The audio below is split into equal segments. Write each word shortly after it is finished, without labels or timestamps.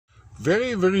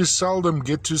Very, very seldom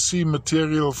get to see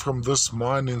material from this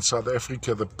mine in South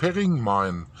Africa, the Perring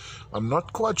mine. I'm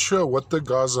not quite sure what the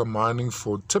guys are mining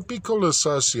for. Typical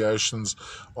associations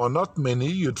are not many.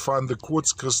 You'd find the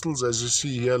quartz crystals, as you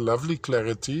see here, lovely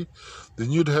clarity. Then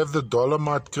you'd have the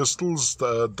dolomite crystals,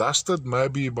 dusted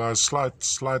maybe by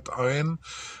slight iron.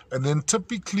 And then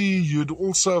typically you'd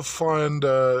also find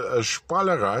a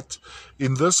sphalerite.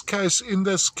 In this case, in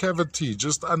this cavity,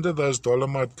 just under those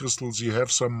dolomite crystals, you have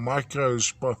some micro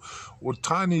or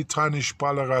tiny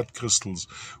sphalerite crystals,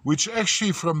 which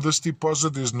actually from this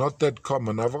deposit is not that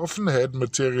common. I've often had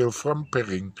material from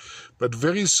Perring, but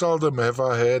very seldom have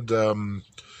I had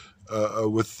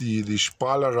with the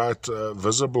sphalerite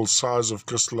visible size of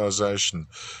crystallization.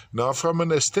 Now, from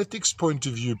an aesthetics point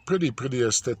of view, pretty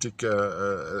aesthetic,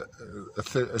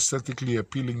 aesthetically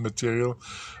appealing material.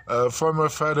 From a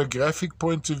photographic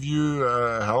point of view,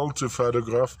 held to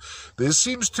photograph, there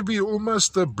seems to be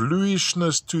almost a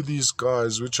bluishness to these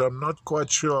guys, which I'm not quite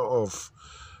sure of.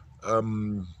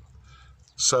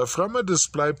 So from a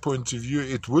display point of view,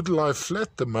 it would lie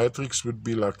flat. The matrix would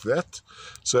be like that.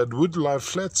 So it would lie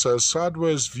flat. So a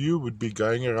sideways view would be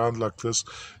going around like this.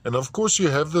 And of course you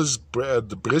have this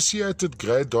brecciated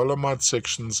grey dolomite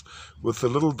sections with the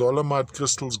little dolomite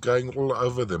crystals going all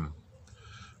over them.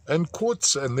 And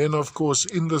quartz. And then of course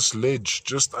in this ledge,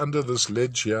 just under this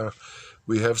ledge here,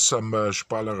 we have some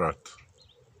sphalerite.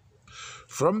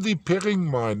 From the Perring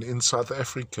mine in South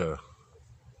Africa.